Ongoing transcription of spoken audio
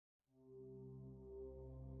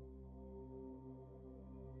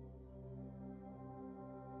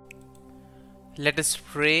Let us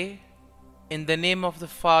pray in the name of the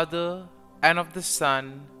Father, and of the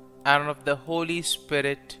Son, and of the Holy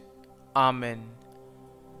Spirit. Amen.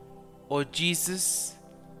 O Jesus,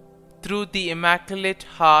 through the Immaculate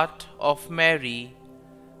Heart of Mary,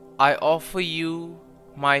 I offer you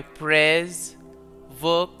my prayers,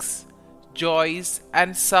 works, joys,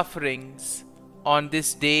 and sufferings on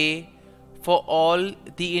this day for all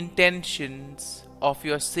the intentions of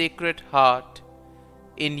your Sacred Heart,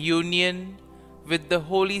 in union with the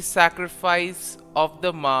holy sacrifice of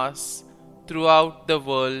the Mass throughout the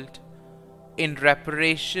world, in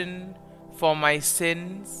reparation for my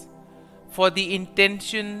sins, for the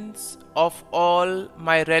intentions of all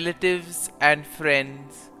my relatives and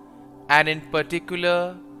friends, and in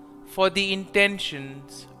particular for the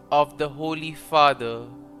intentions of the Holy Father.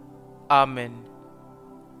 Amen.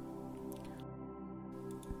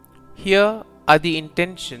 Here are the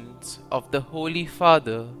intentions of the Holy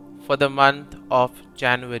Father for the month of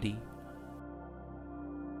January.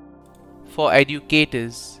 For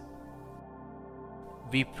educators,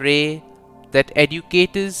 we pray that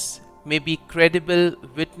educators may be credible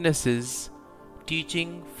witnesses,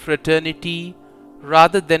 teaching fraternity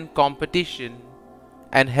rather than competition,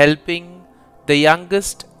 and helping the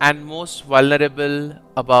youngest and most vulnerable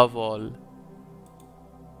above all.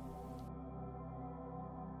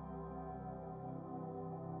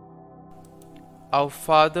 Our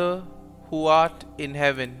Father, who art in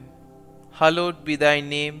heaven, hallowed be thy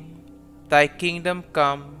name. Thy kingdom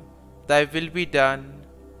come, thy will be done,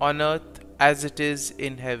 on earth as it is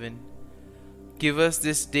in heaven. Give us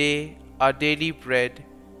this day our daily bread,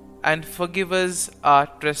 and forgive us our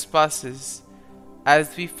trespasses,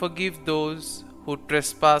 as we forgive those who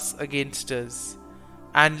trespass against us.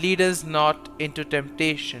 And lead us not into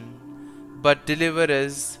temptation, but deliver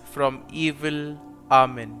us from evil.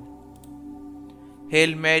 Amen.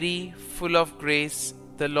 Hail Mary, full of grace,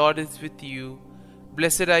 the Lord is with you.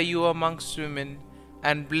 Blessed are you amongst women,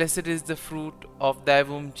 and blessed is the fruit of thy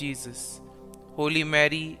womb, Jesus. Holy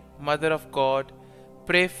Mary, Mother of God,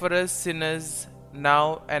 pray for us sinners,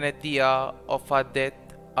 now and at the hour of our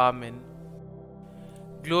death. Amen.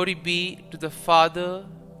 Glory be to the Father,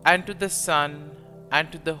 and to the Son, and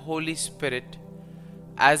to the Holy Spirit,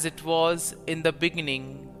 as it was in the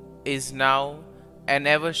beginning, is now, and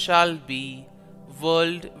ever shall be,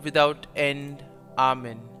 world without end.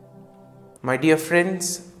 Amen. My dear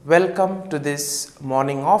friends, welcome to this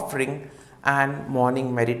morning offering and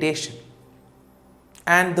morning meditation.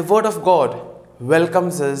 And the Word of God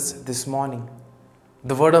welcomes us this morning.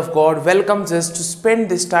 The Word of God welcomes us to spend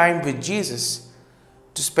this time with Jesus,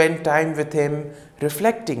 to spend time with Him,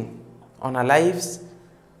 reflecting on our lives,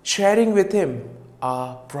 sharing with Him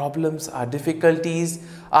our problems, our difficulties,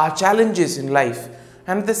 our challenges in life,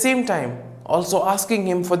 and at the same time also asking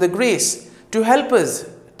Him for the grace to help us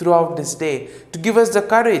throughout this day, to give us the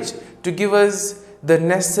courage, to give us the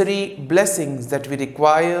necessary blessings that we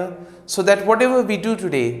require, so that whatever we do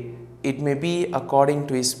today, it may be according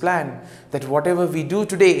to His plan, that whatever we do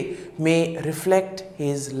today may reflect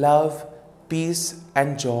His love, peace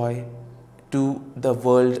and joy to the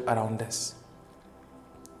world around us.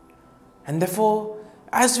 And therefore,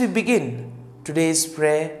 as we begin today's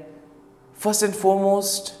prayer, first and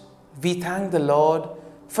foremost, we thank the Lord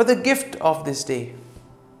for the gift of this day.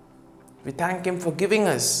 We thank Him for giving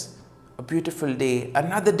us a beautiful day,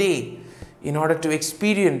 another day, in order to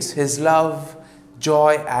experience His love,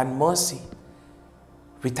 joy and mercy.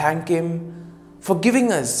 We thank Him for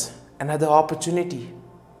giving us another opportunity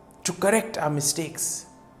to correct our mistakes,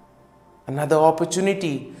 another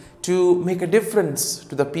opportunity to make a difference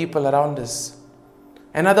to the people around us,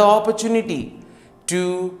 another opportunity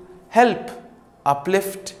to help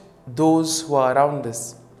uplift those who are around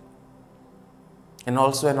us, and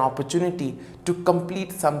also an opportunity to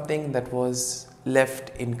complete something that was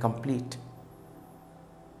left incomplete.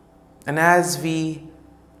 And as we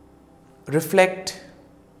reflect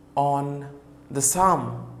on the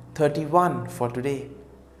Psalm 31 for today,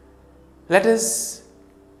 let us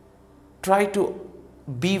try to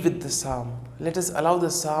be with the Psalm. Let us allow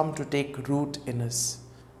the Psalm to take root in us.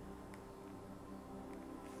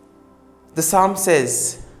 The Psalm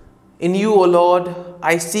says, "In you, O Lord,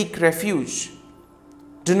 I seek refuge.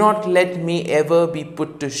 Do not let me ever be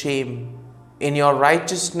put to shame. In your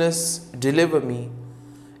righteousness, deliver me.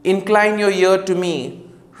 Incline your ear to me.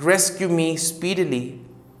 Rescue me speedily.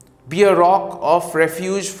 Be a rock of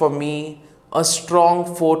refuge for me, a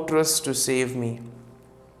strong fortress to save me."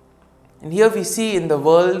 And here we see in the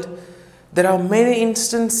world, there are many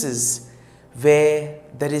instances where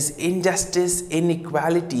there is injustice,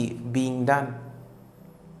 inequality being done.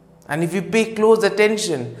 And if we pay close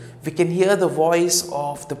attention, we can hear the voice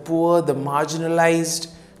of the poor, the marginalized,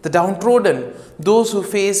 the downtrodden, those who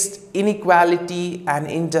faced inequality and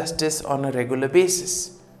injustice on a regular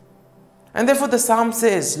basis. And therefore the psalm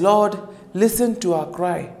says, Lord, listen to our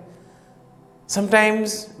cry.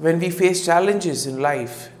 Sometimes when we face challenges in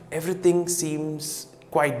life, everything seems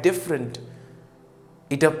quite different.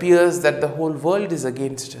 It appears that the whole world is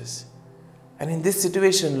against us. And in this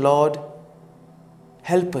situation, Lord,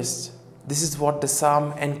 help us. This is what the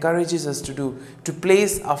psalm encourages us to do, to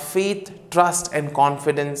place our faith, trust and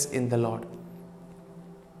confidence in the Lord.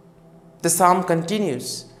 The psalm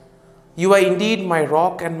continues, You are indeed my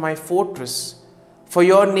rock and my fortress. For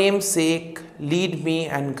your name's sake, lead me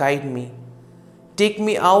and guide me. Take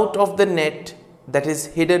me out of the net that is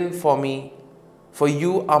hidden for me, for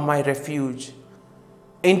you are my refuge.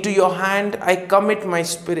 Into your hand I commit my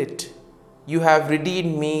spirit. You have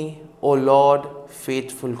redeemed me, O Lord,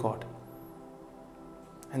 faithful God.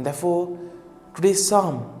 And therefore, today's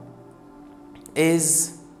psalm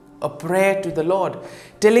is a prayer to the Lord,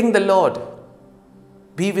 telling the Lord,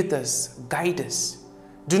 be with us, guide us.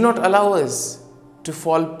 Do not allow us to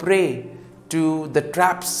fall prey to the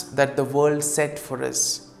traps that the world set for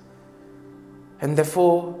us. And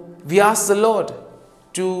therefore, we ask the Lord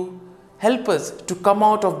to help us to come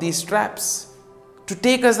out of these traps, to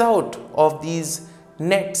take us out of these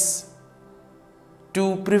nets,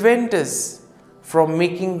 to prevent us from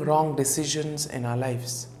making wrong decisions in our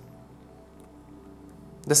lives.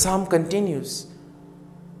 The psalm continues,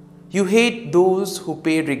 You hate those who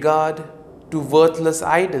pay regard to worthless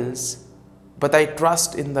idols, but I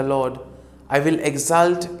trust in the Lord. I will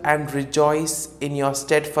exult and rejoice in your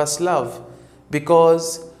steadfast love,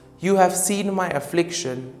 because you have seen my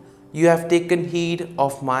affliction, you have taken heed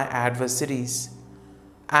of my adversaries,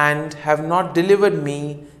 and have not delivered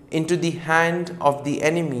me into the hand of the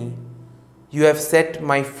enemy. You have set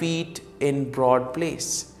my feet in broad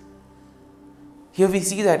place. Here we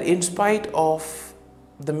see that in spite of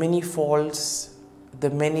the many faults, the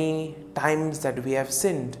many times that we have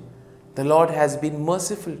sinned, the Lord has been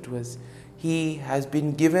merciful to us. He has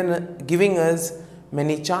been giving us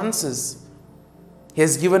many chances. He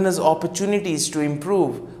has given us opportunities to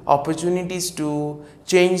improve, opportunities to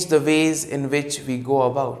change the ways in which we go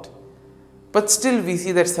about. But still we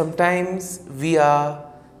see that sometimes we are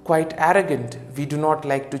quite arrogant. We do not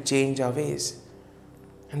like to change our ways.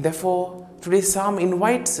 And therefore, today's psalm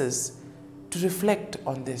invites us to reflect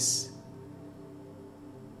on this.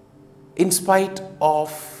 In spite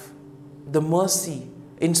of the mercy,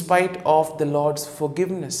 in spite of the Lord's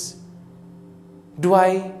forgiveness, do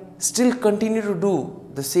I still continue to do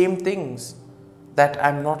the same things that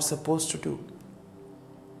I'm not supposed to do?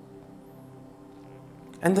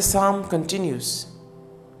 And the psalm continues,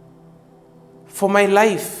 For my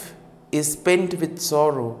life is spent with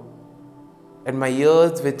sorrow, and my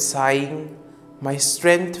years with sighing. My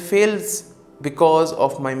strength fails because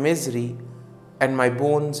of my misery, and my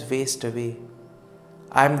bones waste away.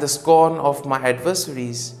 I am the scorn of my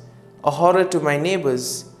adversaries, a horror to my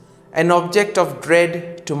neighbors, an object of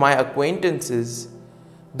dread to my acquaintances.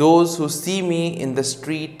 Those who see me in the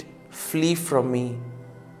street flee from me.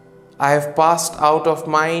 I have passed out of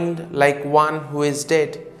mind like one who is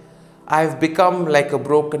dead. I have become like a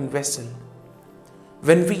broken vessel.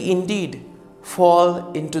 When we indeed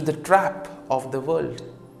fall into the trap of the world,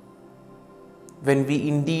 when we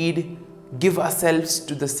indeed give ourselves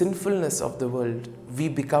to the sinfulness of the world, we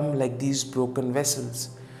become like these broken vessels.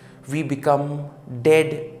 We become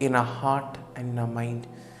dead in our heart and in our mind.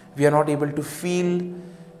 We are not able to feel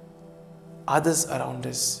others around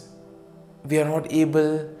us. We are not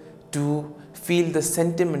able to feel the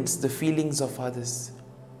sentiments, the feelings of others.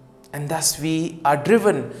 And thus we are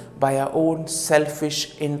driven by our own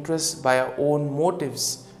selfish interests, by our own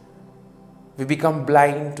motives. We become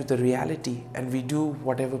blind to the reality and we do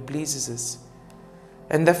whatever pleases us.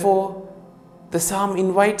 And therefore, the psalm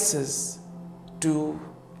invites us to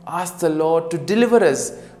ask the Lord to deliver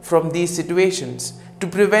us from these situations, to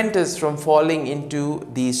prevent us from falling into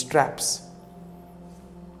these traps.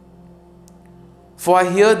 For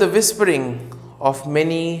I hear the whispering of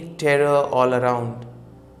many terror all around,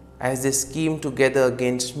 as they scheme together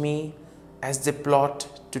against me, as they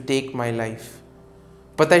plot to take my life.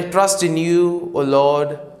 But I trust in you, O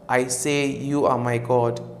Lord. I say you are my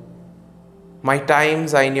God. My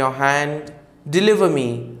times are in your hand. Deliver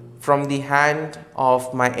me from the hand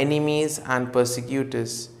of my enemies and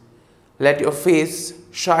persecutors. Let your face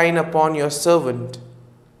shine upon your servant.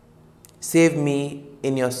 Save me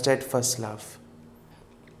in your steadfast love.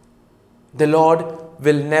 The Lord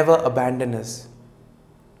will never abandon us.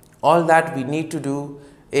 All that we need to do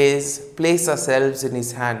is place ourselves in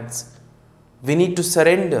His hands. We need to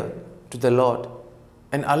surrender to the Lord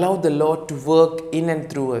and allow the Lord to work in and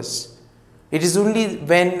through us. It is only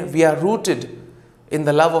when we are rooted in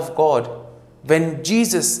the love of God, when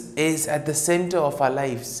Jesus is at the center of our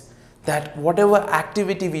lives, that whatever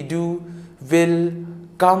activity we do will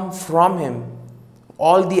come from Him.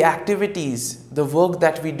 All the activities, the work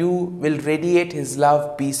that we do will radiate His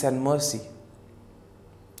love, peace and mercy.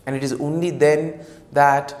 And it is only then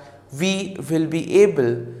that we will be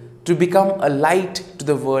able to become a light to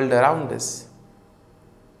the world around us.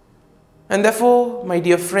 And therefore, my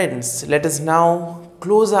dear friends, let us now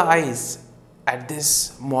close our eyes at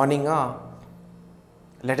this morning hour.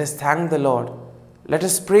 Let us thank the Lord. Let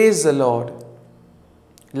us praise the Lord.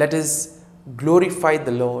 Let us glorify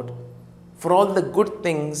the Lord for all the good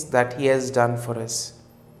things that He has done for us.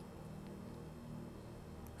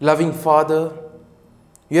 Loving Father,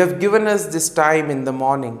 You have given us this time in the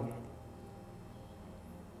morning.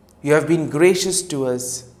 You have been gracious to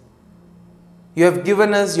us. You have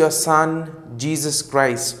given us Your Son, Jesus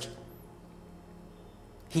Christ.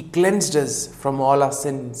 He cleansed us from all our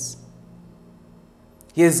sins.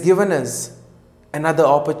 He has given us another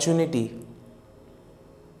opportunity.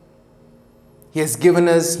 He has given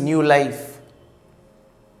us new life.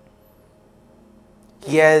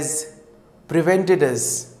 He has prevented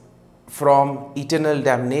us from eternal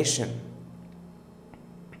damnation.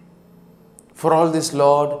 For all this,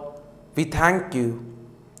 Lord, we thank You,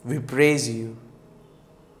 we praise You.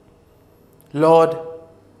 Lord,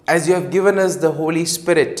 as You have given us the Holy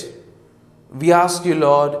Spirit, we ask You,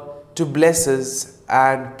 Lord, to bless us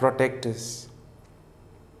and protect us.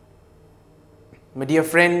 My dear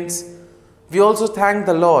friends, we also thank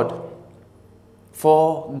the Lord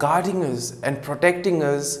for guarding us and protecting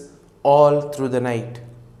us all through the night.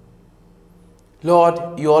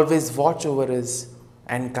 Lord, You always watch over us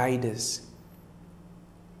and guide us.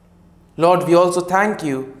 Lord, we also thank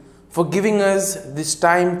You for giving us this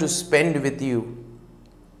time to spend with You.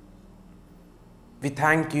 We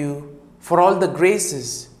thank You for all the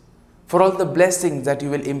graces, for all the blessings that You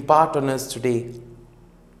will impart on us today.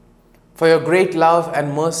 For Your great love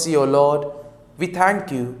and mercy, O Lord, we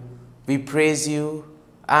thank You, we praise You,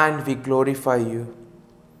 and we glorify You.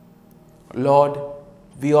 Lord,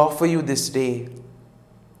 we offer You this day.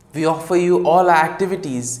 We offer You all our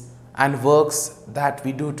activities and works that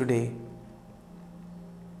we do today.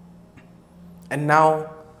 And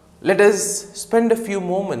now, let us spend a few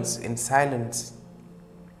moments in silence,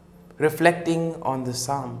 reflecting on the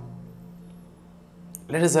psalm.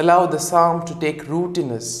 Let us allow the psalm to take root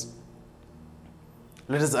in us.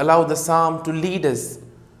 Let us allow the psalm to lead us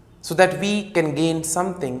so that we can gain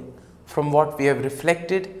something from what we have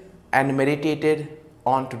reflected and meditated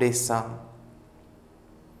on today's psalm.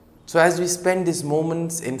 So as we spend these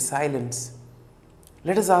moments in silence,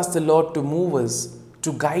 let us ask the Lord to move us,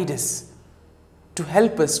 to guide us, to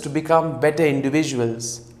help us to become better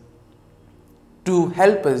individuals, to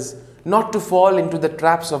help us not to fall into the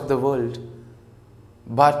traps of the world,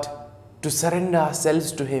 but to surrender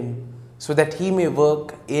ourselves to Him so that He may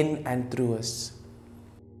work in and through us.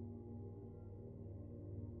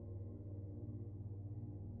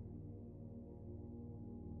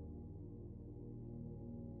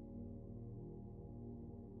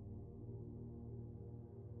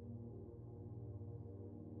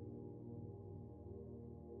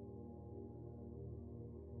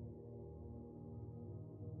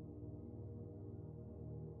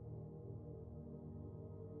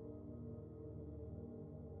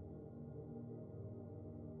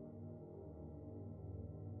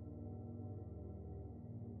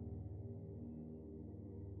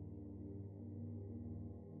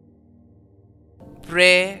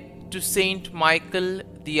 Prayer to Saint Michael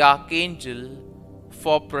the Archangel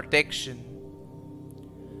for protection.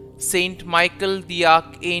 Saint Michael the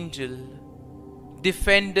Archangel,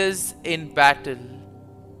 defend us in battle.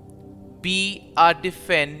 Be our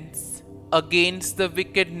defense against the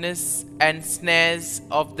wickedness and snares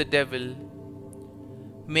of the devil.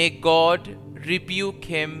 May God rebuke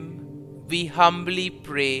him, we humbly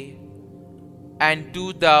pray. And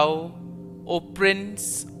do Thou, O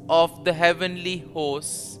Prince of the heavenly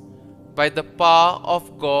hosts, by the power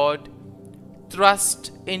of God,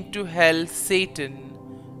 thrust into hell Satan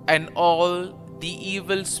and all the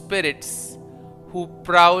evil spirits who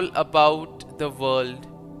prowl about the world,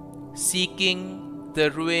 seeking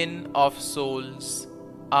the ruin of souls.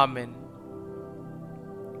 Amen.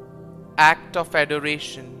 Act of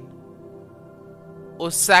Adoration. O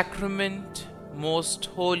Sacrament most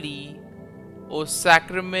holy, O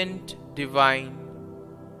Sacrament divine,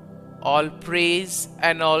 all praise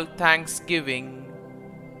and all thanksgiving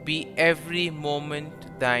be every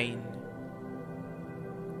moment thine.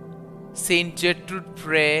 Saint Gertrude,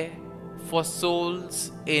 prayer for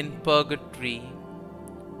souls in purgatory.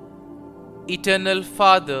 Eternal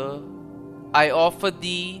Father, I offer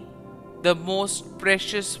thee the most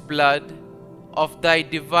precious blood of thy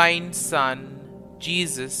divine Son,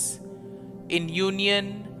 Jesus, in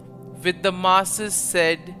union with the masses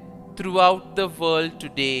said throughout the world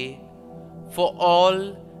today, for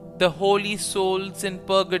all the holy souls in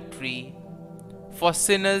purgatory, for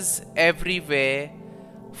sinners everywhere,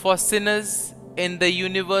 for sinners in the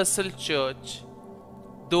universal church,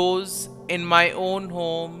 those in my own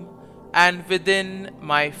home and within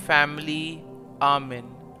my family. Amen.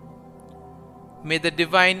 May the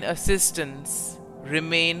divine assistance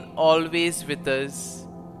remain always with us,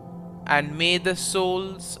 and may the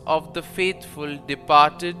souls of the faithful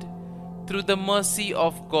departed through the mercy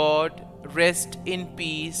of God rest in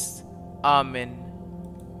peace. Amen.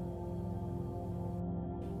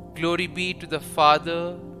 Glory be to the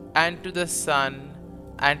Father, and to the Son,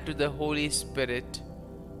 and to the Holy Spirit,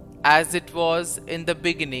 as it was in the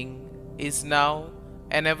beginning, is now,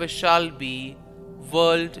 and ever shall be,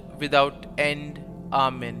 world without end.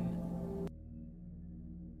 Amen.